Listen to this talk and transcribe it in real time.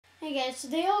Hey guys,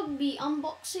 today I'll be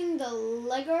unboxing the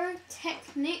Lego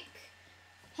Technic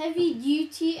heavy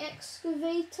duty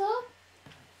excavator.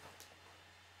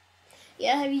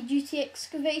 Yeah, heavy duty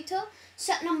excavator.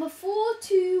 Set number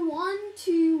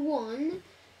 42121.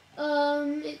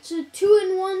 It's a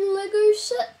 2-in-1 Lego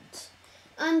set.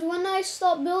 And when I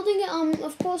start building it, I'm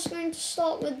of course going to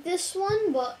start with this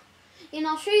one, but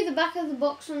I'll show you the back of the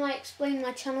box when I explain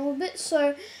my channel a bit.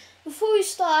 So before we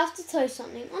start, I have to tell you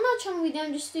something. On our channel, we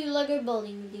don't just do Lego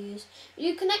building videos.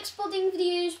 We do Connect building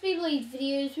videos, beyblade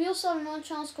videos. We also have another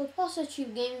channel called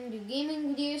Parsatube Gaming. We do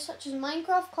gaming videos such as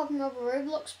Minecraft, Copy Rubber,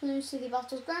 Roblox, Bloons, City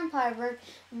Battles, Grand Pyro,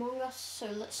 Among Us. So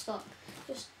let's start.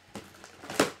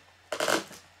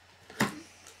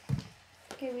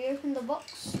 Okay, we open the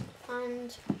box,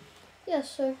 and yeah,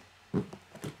 so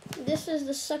this is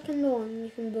the second one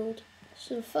you can build.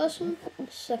 So the first one,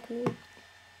 the second one.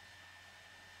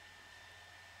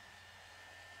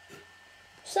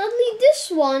 Sadly, this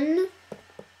one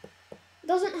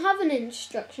doesn't have an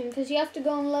instruction because you have to go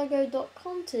on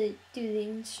lego.com to do the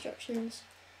instructions.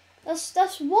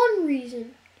 That's one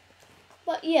reason.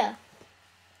 But yeah,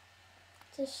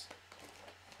 just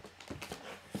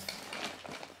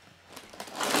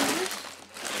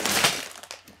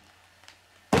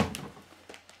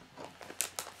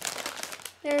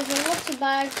there's a lot of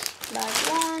bags. Bag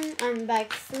 1 and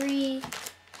bag 3.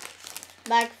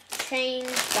 Bag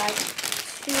change. Bag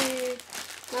 2,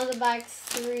 another bag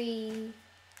 3,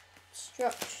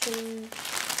 instructions,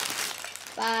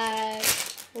 bag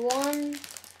 1, and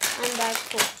bag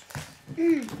 4.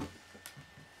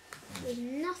 There's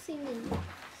nothing in there.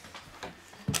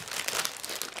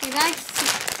 Okay, bag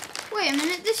 3. Wait a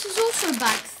minute, this is also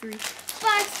bag 3.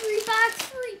 Bag 3, bag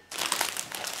 3.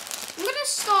 I'm gonna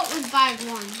start with bag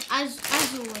 1, as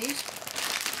always.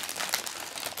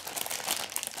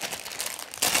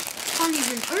 Can't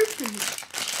even open it.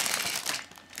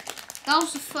 That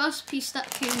was the first piece that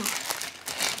came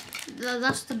up.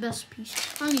 That's the best piece.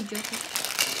 Only joking.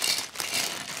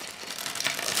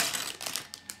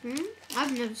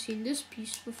 I've never seen this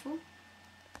piece before.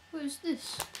 What is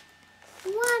this?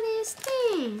 What is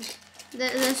this?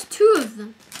 There's 2 of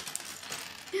them.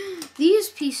 These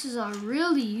pieces are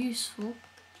really useful.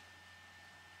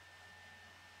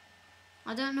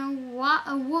 I don't know what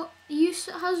use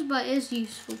it has, but it is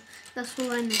useful. That's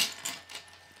all I know.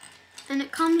 And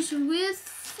it comes with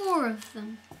 4 of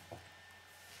them.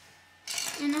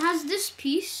 And it has this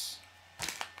piece,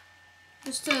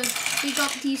 just to dig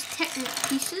up these Technic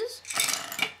pieces.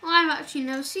 Well, I've actually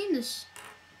never seen this.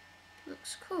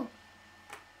 Looks cool.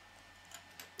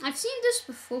 I've seen this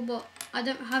before, but I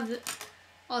don't have it.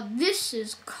 Oh, this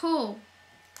is cool.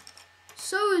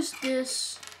 So is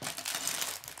this.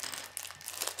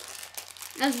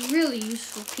 That's really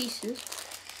useful pieces.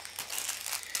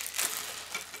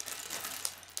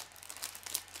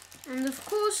 And of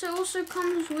course it also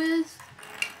comes with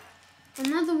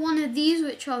another one of these,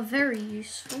 which are very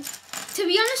useful. To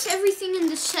be honest, everything in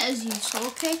this set is useful,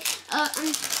 okay?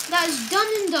 And that is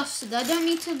done and dusted. I don't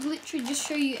need to literally just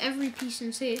show you every piece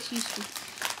and say it's useful.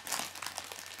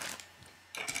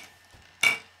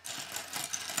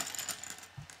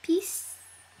 Piece.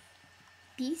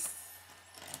 Piece.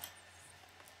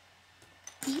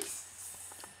 Piece.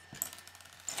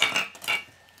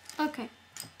 Okay.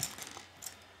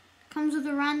 Comes with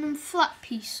a random flat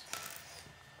piece.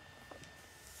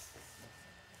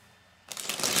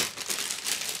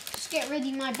 Let's get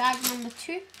ready my bag number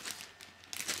 2.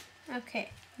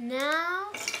 Okay, now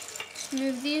let's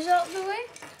move these out of the way.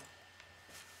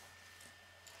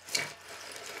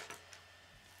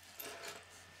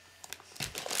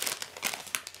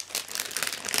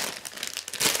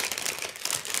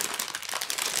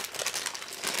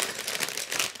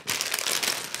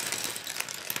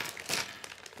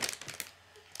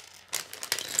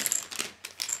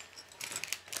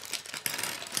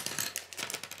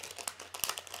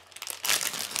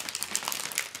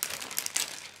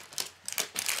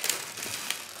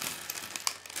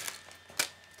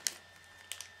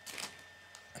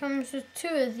 Comes with 2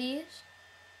 of these.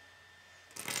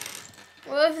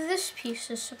 Whatever this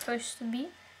piece is supposed to be.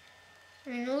 I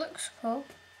mean, it looks cool,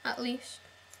 at least.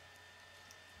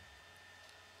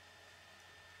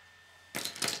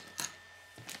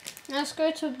 Let's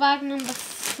go to bag number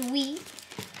 3.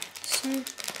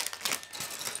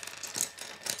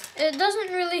 It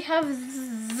doesn't really have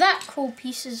that cool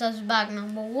pieces as bag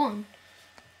number 1.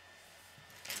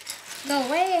 Go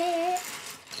away.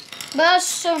 But there's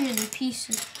so many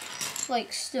pieces.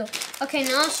 Like, still. Okay,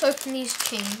 now let's open these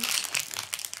chains.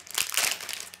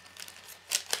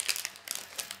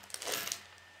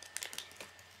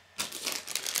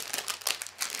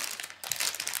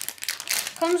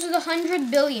 Comes with 100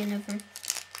 billion of them.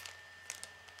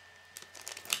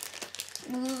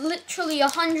 Literally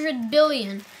 100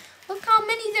 billion. Look how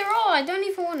many there are. I don't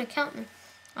even want to count them.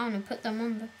 I want to put them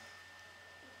on there.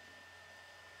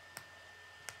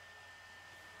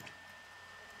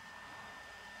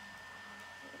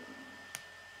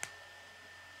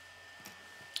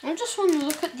 I just want to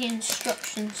look at the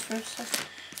instructions for a second.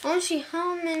 I want to see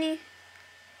how many,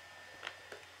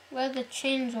 where the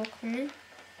chains will come in.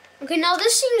 Okay, now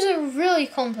this seems really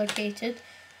complicated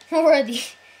already.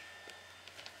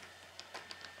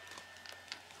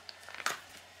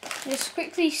 Let's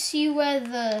quickly see where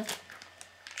the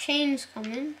chains come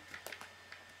in.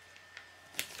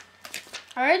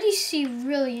 I already see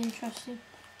really interesting.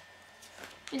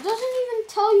 It doesn't even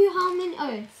tell you how many.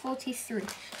 Oh, 43.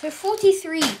 So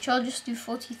 43 each. I'll just do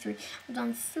 43. I've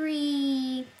done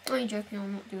 3. Oh, you're joking. I'll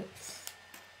not do it.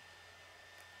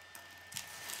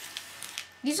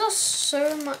 These are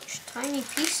so much tiny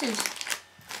pieces.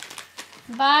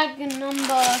 Bag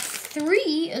number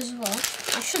 3 as well.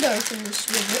 I should open this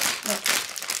with it, but...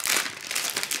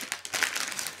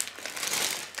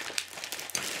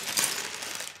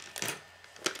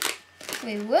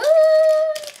 Wait, what?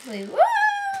 Wait, what?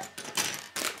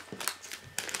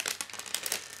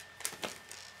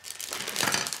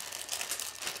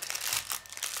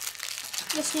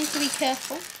 Just need to be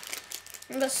careful.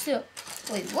 But still,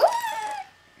 wait, what?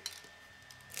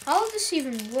 How will this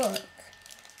even work?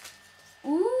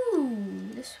 Ooh,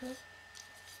 this way.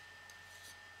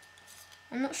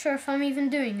 I'm not sure if I'm even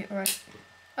doing it right.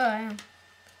 Oh, I am.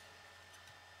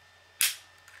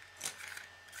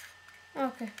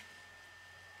 Okay.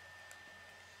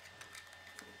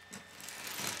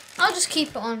 I'll just keep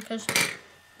it on because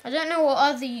I don't know what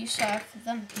other use I have for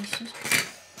them pieces.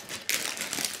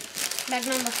 Bag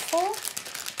number 4.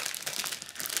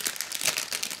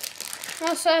 I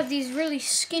also have these really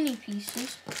skinny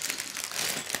pieces.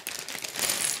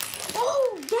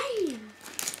 Oh, damn!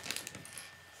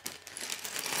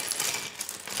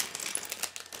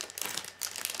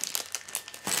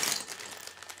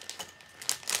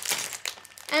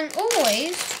 And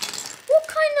always, what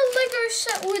kind of Lego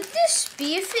set would this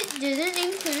be if it didn't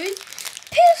include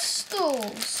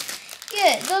pistols?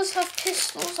 Yeah, it does have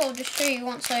pistols. I'll just show you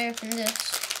once I open this.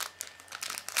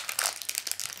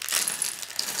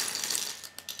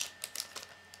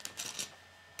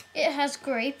 It has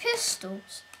grey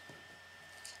pistols.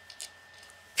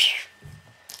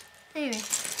 Anyway.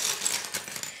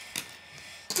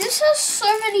 This has so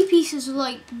many pieces,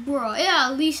 like, bro, it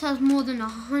at least has more than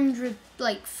 100,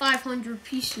 like 500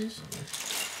 pieces.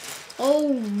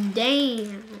 Oh,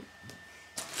 damn.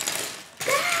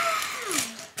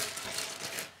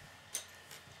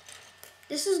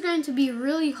 This is going to be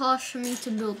really harsh for me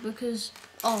to build because,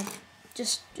 oh,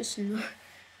 just no.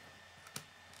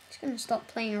 Just gonna stop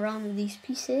playing around with these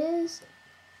pieces.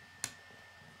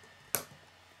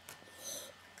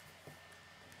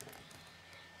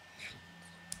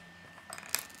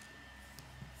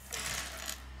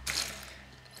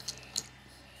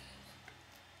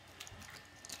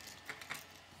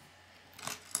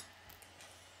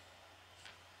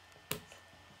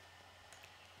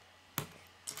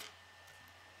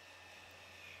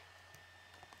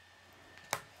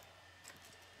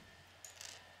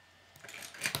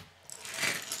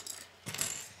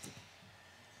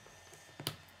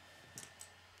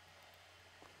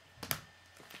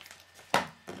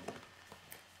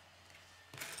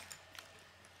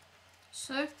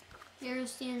 So, here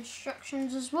is the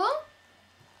instructions as well.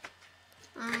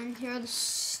 And here are the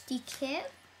stickers.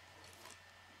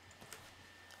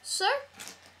 So,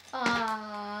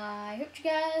 I hope you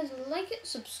guys like it.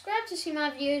 Subscribe to see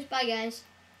my videos. Bye, guys.